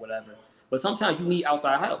relationship, or whatever. But sometimes you need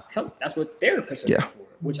outside help. That's what therapists are for,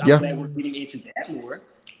 which I'm glad we're getting into that more.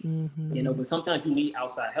 But sometimes you need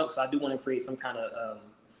outside help. So I do want to create some kind of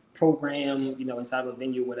program, inside of a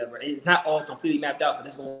venue, whatever. It's not all completely mapped out, but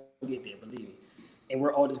it's going to get there, believe me. And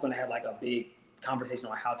we're all just going to have like a big conversation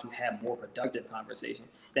on how to have more productive conversation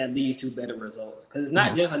that leads to better results. Because it's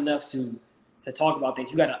not just enough to talk about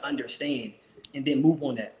things. You got to understand and then move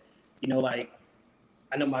on that. Like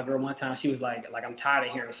I know my girl one time, she was like I'm tired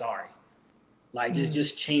of hearing sorry. Like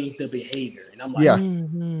just change the behavior. And I'm like,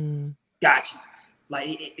 got you. Like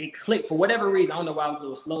it clicked for whatever reason. I don't know why I was a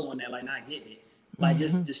little slow on that, like not getting it. Like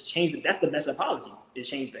just change it. That's the best apology, is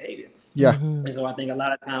change behavior. Yeah. And so I think a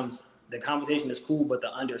lot of times the conversation is cool, but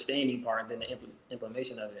the understanding part, then the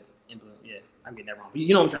implementation of it. I'm getting that wrong. But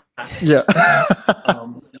you know what I'm trying to say.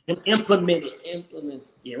 Yeah. Implement.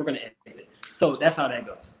 Yeah, we're gonna exit. So that's how that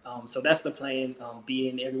goes. So that's the plan. Be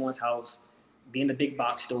in everyone's house, be in the big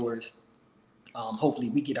box stores. Hopefully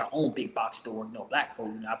we get our own big box store. Black folk.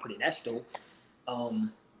 I put in that store.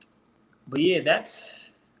 But yeah,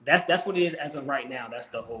 that's what it is as of right now. That's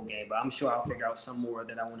the whole game. But I'm sure I'll figure out some more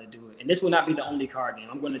that I want to do. And this will not be the only card game.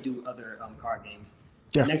 I'm going to do other card games.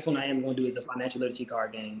 Yeah. The next one I am going to do is a financial literacy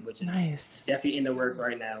card game, which is definitely in the works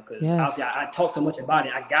right now. Because obviously I talk so much about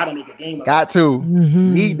it. I got to make a game.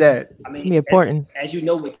 Need that. I mean, it's important. As you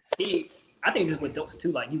know, with kids, I think just with adults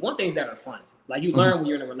too. Like you want things that are fun. Like you learn when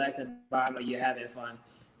you're in a relaxed environment, you're having fun.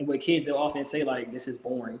 And with kids, they'll often say like, "This is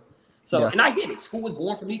boring." So, and I get it. School was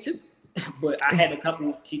boring for me too, but I had a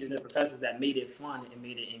couple teachers and professors that made it fun and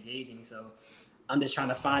made it engaging. So, I'm just trying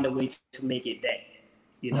to find a way to make it that.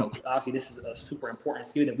 You know, obviously, this is a super important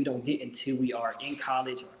skill that we don't get until we are in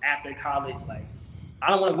college or after college. Like, I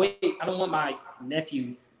don't want to wait. I don't want my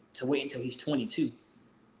nephew to wait until he's 22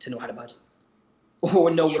 to know how to budget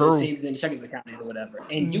or know what the savings and checkings account is or whatever.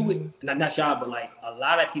 And you would not shy, but like a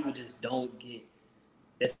lot of people just don't get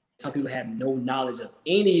that. Some people have no knowledge of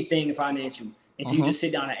anything financial until you just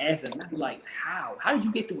sit down and ask them. And I'd be like, how? How did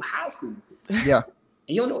you get through high school? Yeah.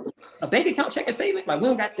 And you don't know a bank account, check and saving. Like we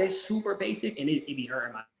don't got that super basic, and it be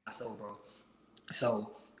hurting my soul, bro.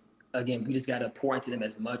 So again, we just gotta pour into them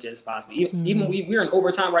as much as possible. Even we're in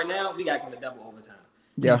overtime right now, we gotta go to double overtime.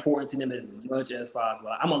 Yeah, pour into them as much as possible.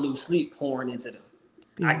 I'm gonna lose sleep pouring into them.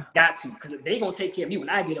 Yeah. I got to, because they gonna take care of me when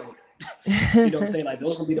I get older. You know what I'm saying? Like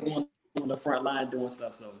those will be the ones on the front line doing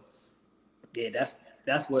stuff. So yeah,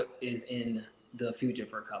 that's what is in the future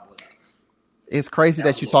for a couple of them. It's crazy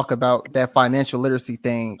that you talk about that financial literacy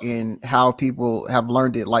thing and how people have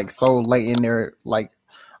learned it like so late in their, like,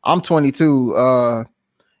 I'm 22,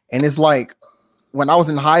 and it's like when I was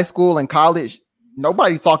in high school and college,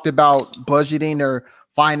 nobody talked about budgeting or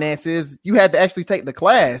finances. You had to actually take the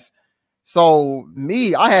class. So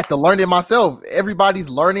I had to learn it myself. Everybody's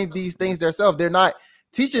learning these things themselves. They're not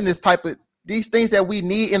teaching these things that we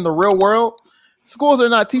need in the real world. Schools are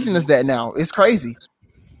not teaching us that now. It's crazy.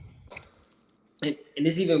 And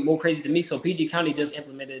it's even more crazy to me. So PG County just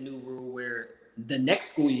implemented a new rule where the next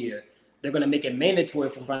school year, they're going to make it mandatory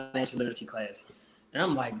for financial literacy class. And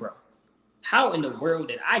I'm like, bro, how in the world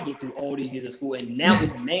did I get through all these years of school and now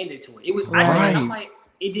it's mandatory? It was, I'm like,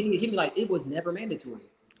 it didn't even hit me like it was never mandatory.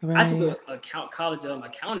 Right. I took a college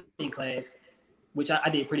accounting class, which I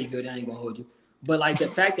did pretty good. I ain't going to hold you. But like the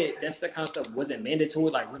fact that that's the kind of stuff wasn't mandatory,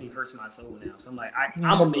 like really hurts my soul now. So I'm like,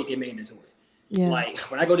 I'm going to make it mandatory. Yeah. Like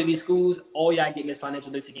when I go to these schools, all y'all getting this financial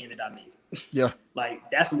literacy game that I make. Yeah. Like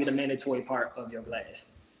that's gonna be the mandatory part of your class.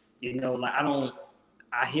 You know, like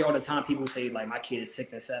I hear all the time people say like my kid is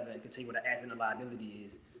 6 and 7 can tell you what an asset and a liability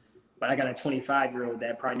is. But I got a 25-year-old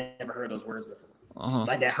that probably never heard those words before.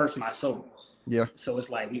 Like that hurts my soul. Yeah. So it's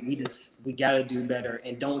like we gotta do better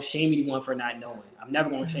and don't shame anyone for not knowing. I'm never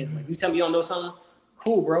gonna change them. If you tell me you don't know something,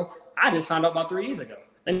 cool, bro. I just found out about 3 years ago.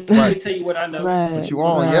 Let me tell you what I know. What you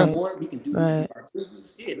want, more. We can do our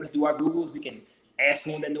Googles. Yeah, let's do our Googles. We can ask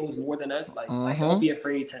someone that knows more than us. Like don't be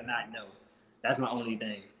afraid to not know. That's my only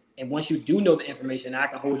thing. And once you do know the information, I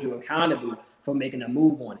can hold you accountable for making a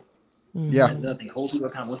move on it. Yeah. That's nothing. Hold you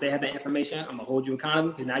accountable. Once they have the information, I'm gonna hold you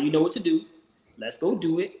accountable because now you know what to do. Let's go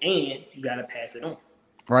do it, and you gotta pass it on.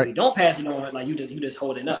 Right. If you don't pass it on, like you just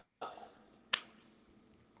hold it up.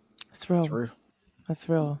 That's real. That's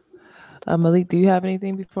real. Malik, do you have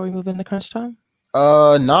anything before we move into crunch time?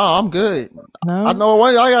 No, I'm good. No? I know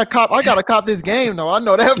I gotta cop this game though. I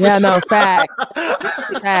know that. Yeah, no, facts.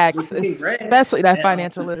 Especially that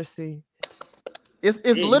financial literacy. It's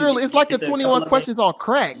literally it's like the 21 questions on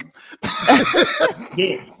crack.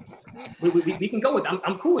 Yeah. We can go with that.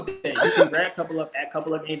 I'm cool with that. You can grab couple up at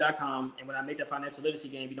coupleupgame.com, and when I make the financial literacy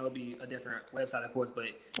game, you know, it'll be a different website, of course, but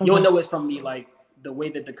you'll know it's from me. Like the way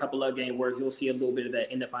that the couple up game works, you'll see a little bit of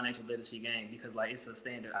that in the financial literacy game because like it's a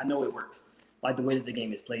standard. I know it works, like the way that the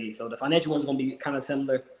game is played. So the financial one's gonna be kind of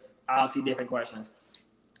similar. I'll see different questions,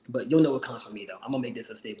 but you'll know it comes from me though. I'm gonna make this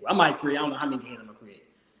a staple. I might create. I don't know how many games I'm gonna create.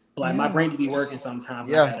 But like my brain to be working sometimes.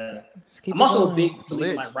 Yeah. I'm also a big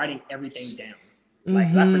believer like writing everything down. Like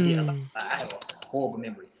I forget a lot. I have a horrible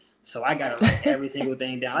memory, so I gotta write every single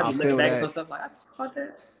thing down. I be looking back at some stuff like I thought about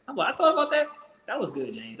that. I'm like, I thought about that. That was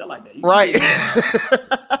good, James. I like that.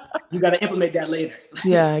 You gotta implement that later.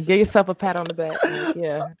 Yeah, give yourself a pat on the back.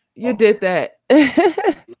 Yeah, you did that.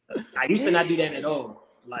 I used to not do that at all.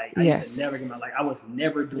 Like I used to never get like I was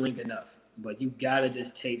never doing enough. But you gotta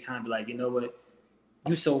just take time to like, you know what?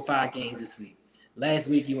 You sold 5 games this week. Last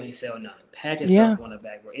week you ain't sell none. Pat yourself on the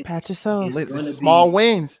back, bro. Pat yourself. Small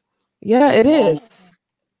wins. Yeah, it is.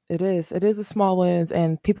 It is. It is a small wins,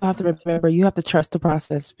 and people have to remember you have to trust the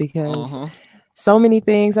process because so many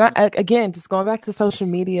things. And again, just going back to social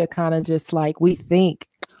media, kind of just like we think,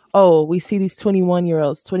 oh, we see these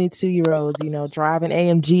 21-year-olds, 22-year-olds, you know, driving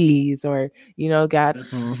AMGs or, you know, got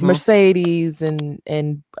Mercedes and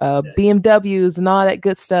BMWs and all that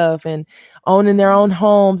good stuff and owning their own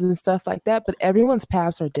homes and stuff like that. But everyone's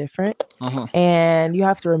paths are different. And you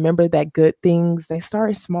have to remember that good things, they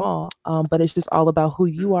start small, but it's just all about who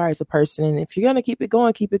you are as a person. And if you're going to keep it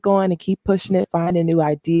going and keep pushing it, finding new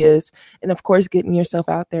ideas, and of course, getting yourself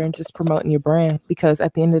out there and just promoting your brand, because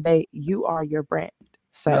at the end of the day, you are your brand.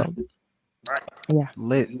 So Right. Yeah.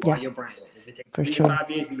 Lit. You Yeah. are your brand. If it takes For 3 sure. to 5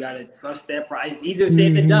 years, you gotta trust that price. It's easier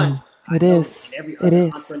said than done. It I know, is. and every It other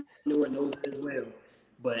is. entrepreneur knows it as well.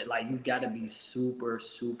 But like, you gotta be super,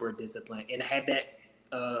 super disciplined and have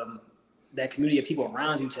that community of people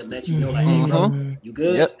around you to let you know, like, hey, bro, Mhm. you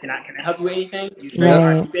good? Yep. Can I help you with anything? You straight? Right. All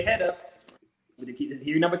right, keep your head up.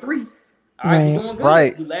 Here, number 3. All right, Right. you're doing good.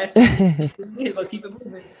 Right. You last 2 years. Let's keep it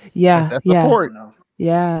moving. Yeah. That's Yeah. support.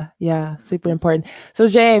 Yeah, super important. So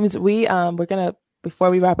James, we're gonna, before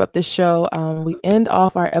we wrap up this show, we end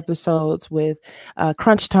off our episodes with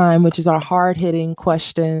crunch time, which is our hard-hitting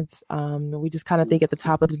questions. We just kind of think at the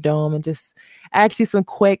top of the dome and just ask you some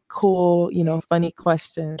quick, cool, funny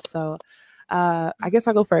questions. So I guess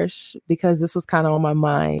I'll go first because this was kind of on my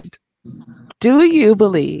mind. Do you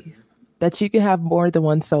believe that you can have more than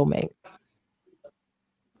one soulmate?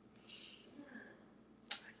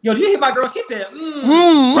 Yo, did you hear my girl? She said,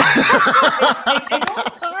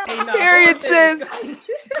 Period, sis.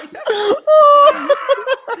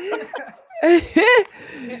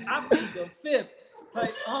 I plead the fifth. It's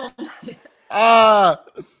like,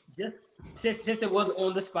 just since it wasn't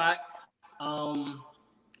on the spot, I'm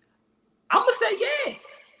gonna say yeah.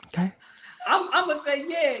 Okay. I'm gonna say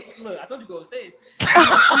yeah. Look, I told you to go upstairs. I'm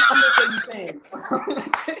gonna say you saying.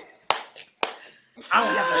 I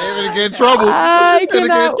don't have to. You're gonna get in trouble. I You're gonna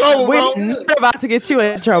get in trouble, bro. We're not about to get you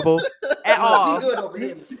in trouble at all. We good over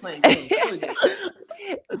here, but she playing games.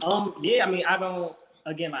 Yeah, I mean, I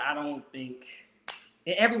don't think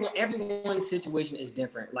everyone's situation is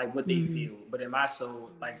different, like what they feel. But in my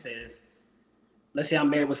soul, like I said, let's say I'm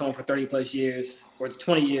married with someone for 30 plus years or it's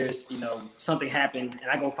 20 years, something happens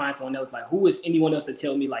and I go find someone else, like who is anyone else to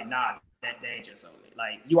tell me like, nah, that ain't your soulmate.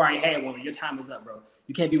 Like you already had one, your time is up, bro.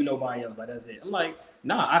 You can't be with nobody else. Like that's it. I'm like,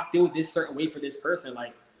 nah, I feel this certain way for this person.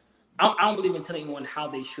 Like I don't believe in telling anyone how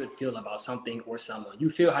they should feel about something or someone. You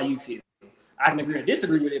feel how you feel. I can agree or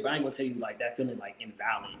disagree with it, but I ain't gonna tell you like that feeling like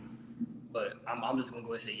invalid. But I'm just gonna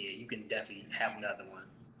go and say, yeah, you can definitely have another one.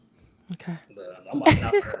 Okay. But I'm like,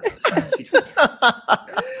 not her.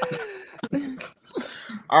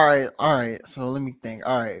 All right. So let me think.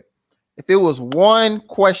 All right. If it was one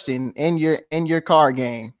question in your card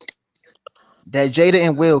game that Jada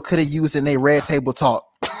and Will could have used in their Red Table Talk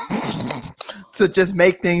to just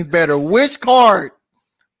make things better, which card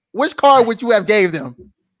would you have gave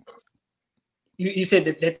them? You said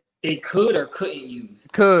that they could or couldn't use.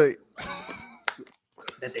 Could.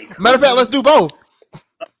 That they could. Matter of fact, let's do both.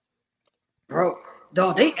 Bro,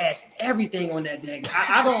 dog, they ask everything on that deck.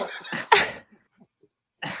 I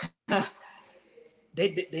don't.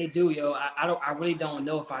 They do, yo. I really don't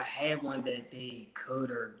know if I had one that they could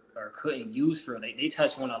or couldn't use for. They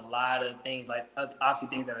touch on a lot of things, like obviously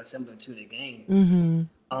things that are similar to the game.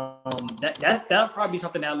 That'll probably be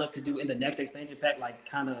something that I'd love to do in the next expansion pack, like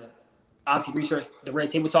kind of obviously research the Red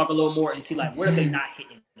Table Talk a little more and see like where are they not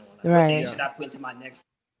hitting on, like, right? What should I put into my next?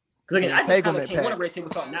 Because again, I just kind of came on a Red Table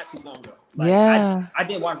Talk not too long ago. Like, yeah, I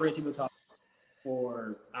didn't watch Red Table Talk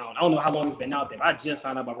for I don't know how long it's been out there. But I just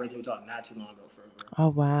found out about Red Table Talk not too long ago. Oh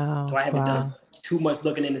wow! So I haven't done too much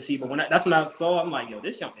looking in to see. But that's when I saw. I'm like, yo,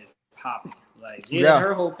 this young is popping. Like Jada and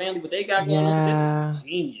her whole family, what they got going on, this is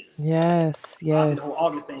genius. Yes. Obviously, the whole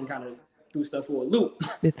August thing kind of threw stuff for a loop.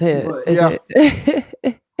 It did. But,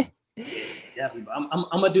 definitely. But I'm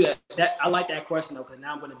gonna do that. I like that question though, because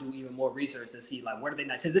now I'm gonna do even more research to see like where do they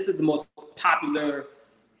not. Since this is the most popular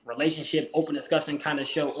relationship open discussion kind of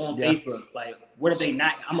show on Facebook, like where do they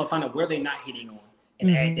not? I'm gonna find out where they not hitting on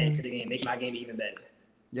and add that to the game, make my game even better.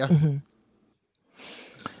 Yeah.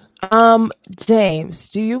 James,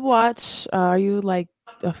 do you watch? Are you like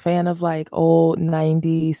a fan of like old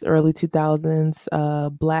 90s, early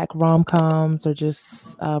 2000s, black rom-coms or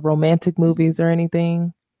just romantic movies or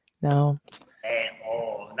anything? No. At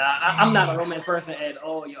all. Nah, I'm not a romance person at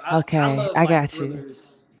all. Yo, I love, I got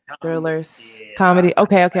thrillers, you. Thrillers, comedy.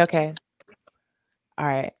 Okay. All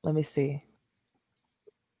right, let me see.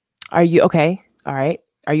 Are you okay? All right.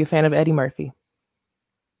 Are you a fan of Eddie Murphy?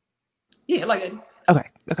 Yeah, I like Eddie. Okay.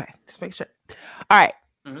 Just make sure. All right.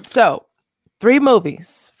 So, 3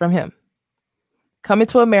 movies from him: Coming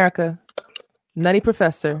to America, Nutty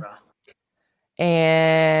Professor,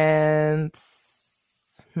 and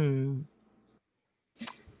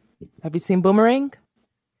have you seen Boomerang?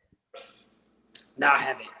 No, I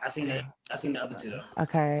haven't. I've seen it. I've seen the other 2 though.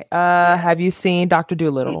 Okay. Have you seen Dr.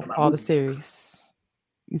 Dolittle? All the series.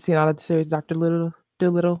 You seen all the series, Dr.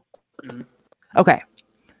 Dolittle? Okay.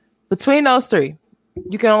 Between those 3,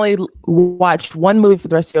 you can only watch one movie for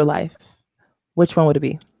the rest of your life. Which one would it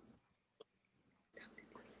be?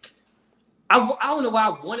 I don't know why I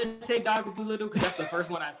want to say Dr. Dolittle because that's the first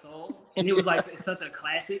one I saw, and it was like such a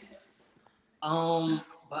classic.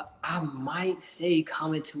 But I might say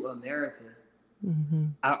Coming to America. Mm-hmm.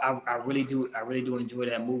 I really do enjoy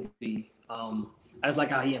that movie. I just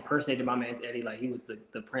like how he impersonated my man's Eddie, like he was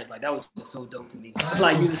the prince. Like that was just so dope to me.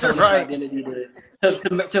 Like using someone's identity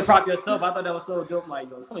to prop yourself. I thought that was so dope. Like,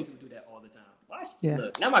 yo, so many people do that all the time. Why? Yeah.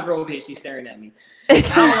 Look, now my girl over here, she's staring at me. I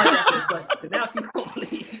don't like that question, but now she's gonna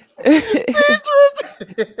leave.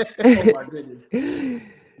 Oh my goodness.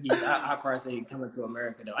 Yeah, I probably say Coming to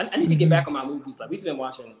America though. I need to get back on my movies. Like we've been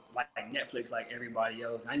watching like Netflix like everybody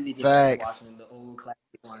else. I need to get back to watching the old classic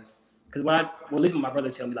ones. Because at least when my brother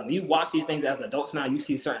tell me, like when you watch these things as adults now, you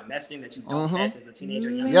see certain messaging that you don't catch as a teenager.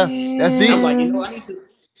 Yeah, that's deep. I'm like, I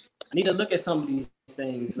need to look at some of these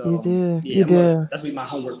things. So, you do. Yeah, you do. That's be my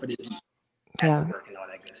homework for this week. Yeah. Work and all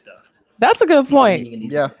that good stuff. That's a good point.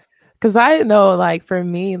 Yeah. Because I know, like, for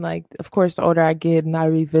me, like, of course, the older I get and I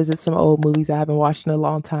revisit some old movies I haven't watched in a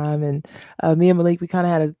long time. And me and Malik, we kind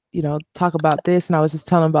of had a, talk about this. And I was just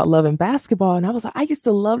telling him about Love and Basketball. And I was like, I used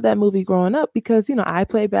to love that movie growing up because, I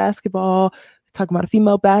play basketball, talking about a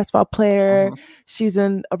female basketball player. She's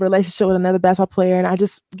in a relationship with another basketball player. And I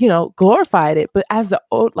just, glorified it. But as the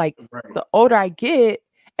older I get,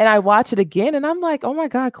 and I watch it again, and I'm like, oh my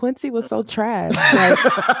God, Quincy was so trash. Like,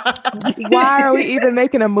 why are we even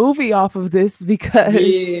making a movie off of this? Because,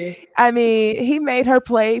 I mean, he made her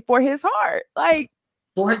play for his heart. Like,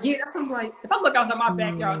 for her, that's something like, if I look outside my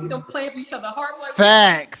backyard, see them playing for each other heart. Like,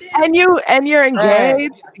 facts. And you're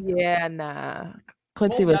engaged? Yeah, nah.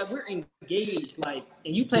 Quincy was. We're engaged, like,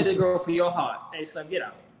 and you play the girl for your heart. And it's like, get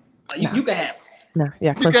out. Like, you can have it. No,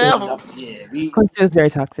 yeah, Quincy was very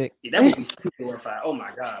toxic. Yeah, that movie's super glorified. Oh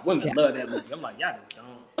my God, women love that movie. I'm like, y'all just don't.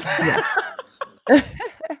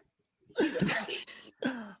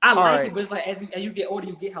 I like it, but it's like as you get older,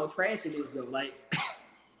 you get how trash it is, though. Like,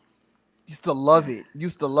 used to love it.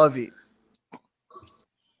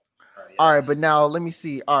 All right, but now let me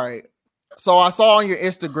see. All right, so I saw on your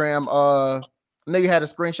Instagram, I know you had a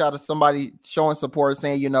screenshot of somebody showing support,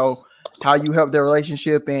 saying, how you help their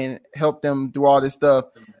relationship and help them do all this stuff.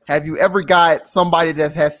 Have you ever got somebody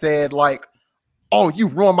that has said like, oh, you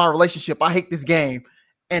ruined my relationship, I hate this game?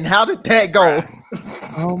 And how did that go?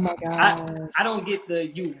 Oh my God. I don't get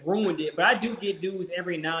you ruined it, but I do get dudes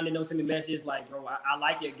every now and then they'll send me messages like, bro, I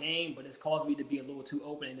like your game, but it's caused me to be a little too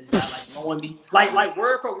open and it's not like blowing me. Like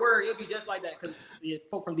word for word, it'll be just like that because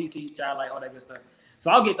folk from DC, child, like all that good stuff.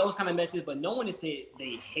 So I'll get those kind of messages, but no one has said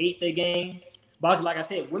they hate the game. But like I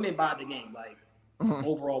said, women buy the game. Like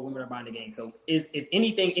overall, women are buying the game. So if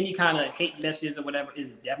anything, any kind of hate messages or whatever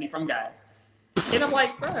is definitely from guys. And I'm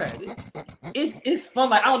like, bro, it's fun.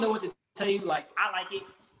 Like I don't know what to tell you. Like I like it.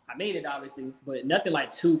 I made it obviously, but nothing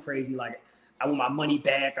like too crazy. Like I want my money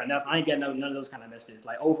back or nothing. I ain't getting none of those kind of messages.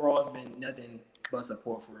 Like overall, it's been nothing but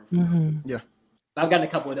support for real. Yeah, I've gotten a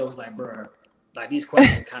couple of those. Like, bro, like these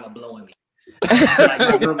questions kind of blowing me.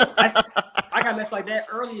 I got messed like that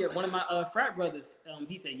earlier. One of my frat brothers,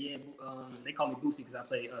 he said, they call me Boosie because I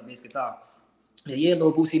play bass guitar. Yeah,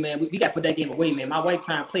 little Boosie, man, we got to put that game away, man. My wife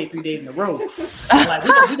trying to play it 3 days in a row. Like,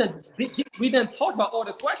 we done talked about all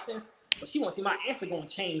the questions, but she want to see my answer going to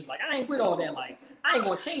change. Like, I ain't with all that. Like, I ain't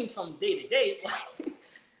going to change from day to day.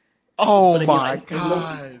 Oh, my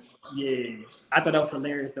God. Yeah. I thought that was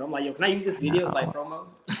hilarious, though. I'm like, yo, can I use this video as, like, promo?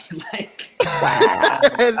 Like,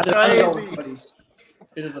 that's crazy.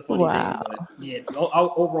 It is a funny thing, but yeah,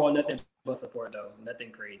 overall, nothing but support, though.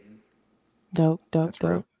 Nothing crazy. Dope.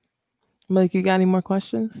 Malik, you got any more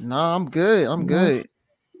questions? No, I'm good.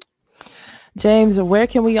 James, where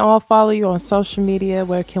can we all follow you on social media?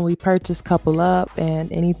 Where can we purchase Couple Up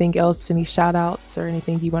and anything else? Any shout outs or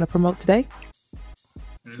anything you want to promote today?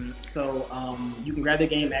 So you can grab the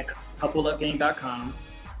game at coupleupgame.com.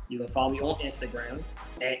 You can follow me on Instagram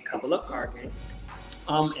at coupleupcardgame.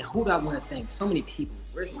 And who do I want to thank? So many people.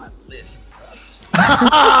 Where's my list?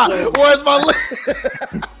 Where's my list?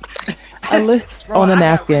 A list on a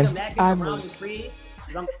napkin. I'm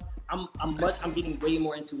getting way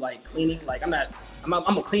more into like cleaning. Like I'm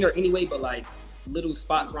a cleaner anyway, but like little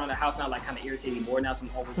spots around the house now like kind of irritate me more now. So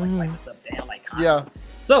I'm always like wiping stuff down like constantly. Yeah.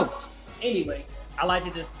 So anyway, I like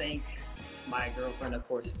to just thank my girlfriend, of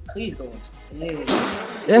course. Please go in.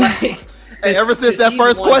 Hey, ever since that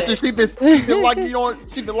first question, she been like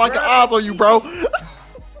she been like her eyes on you, bro.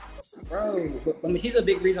 Bro, I mean, she's a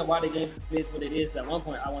big reason why the game is what it is. At one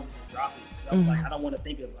point, I wanted to drop it because I was like, I don't want to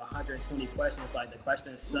think of 120 questions. Like the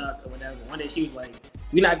questions suck or whatever. One day she was like,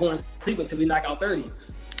 "We're not going to sleep until we knock out 30."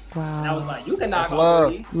 Wow. And I was like, "You can knock out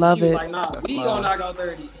 30." Love she was it. like, "Nah, we gonna knock out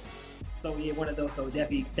 30." So yeah, one of those. So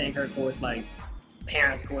definitely thank her, of course, like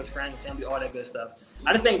parents, of course, friends, family, all that good stuff.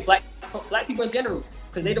 I just think black people in general,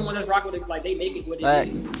 because they don't want us rock with it. Like they make it what it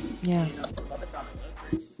is. Yeah. You know?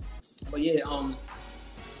 But yeah,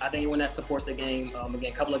 I think anyone that supports the game,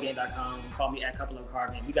 again, coupleofgame.com, follow me at Couple of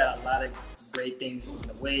Card Game. We got a lot of great things on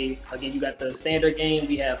the way. Again, you got the standard game.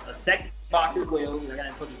 We have a sex box as well. Like I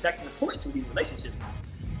told you, sex is important to these relationships.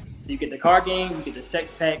 So you get the card game, you get the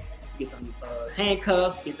sex pack, you get some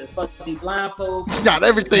handcuffs, get the fuzzy blindfold. You got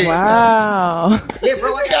everything. Wow. Yeah,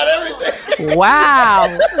 bro, I got everything.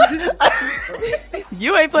 Wow.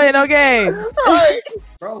 You ain't playing no games. Right.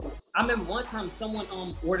 Bro, I remember one time someone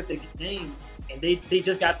ordered the game and they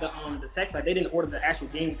just got the sex pack. They didn't order the actual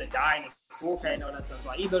game with the die and the score pad and all that stuff. So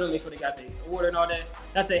I emailed them, make sure they got the order and all that.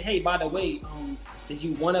 And I said, hey, by the way, did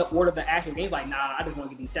you want to order the actual game? Like, nah, I just want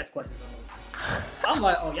to get these sex questions on. I'm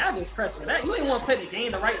like, oh, y'all just pressed for that. You ain't want to play the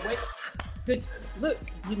game the right way. Because look,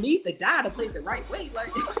 you need the die to play it the right way. Like,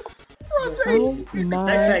 Oh the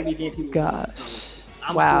sex pack my be getting people. God. So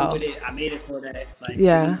I'm Wow. cool with it. I made it for that. Like,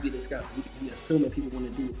 Yeah. it needs to be discussed. We assuming people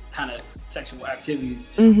want to do kind of sexual activities.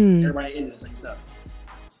 Mm-hmm. Everybody into the same stuff.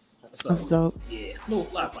 So, That's dope. yeah, a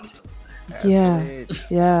lot of funny stuff. Yeah. That's it.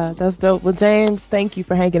 Yeah, that's dope. Well, James, thank you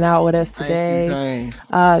for hanging out with us today. Thank you,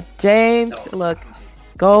 James. James, look,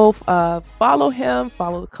 go follow him,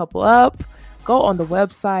 follow the couple up, go on the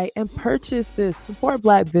website and purchase this. Support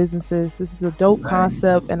Black businesses. This is a dope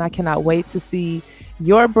concept, and I cannot wait to see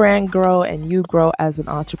your brand grow and you grow as an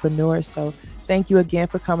entrepreneur. So thank you again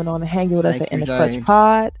for coming on and hanging with us Thank at In you, the Clutch James.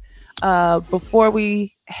 Pod. Before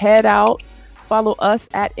we head out, follow us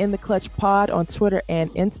at In the Clutch Pod on Twitter and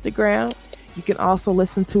Instagram. You can also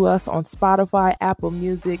listen to us on Spotify, Apple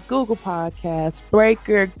Music, Google Podcasts,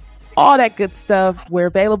 Breaker, all that good stuff. We're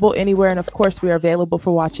available anywhere. And of course, we are available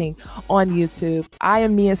for watching on YouTube. I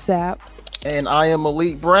am Nia Sapp. And I am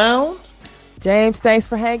Malik Brown. James, thanks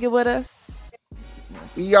for hanging with us.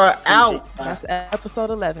 We are out. That's episode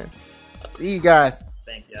 11. See you guys.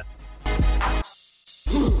 Thank you.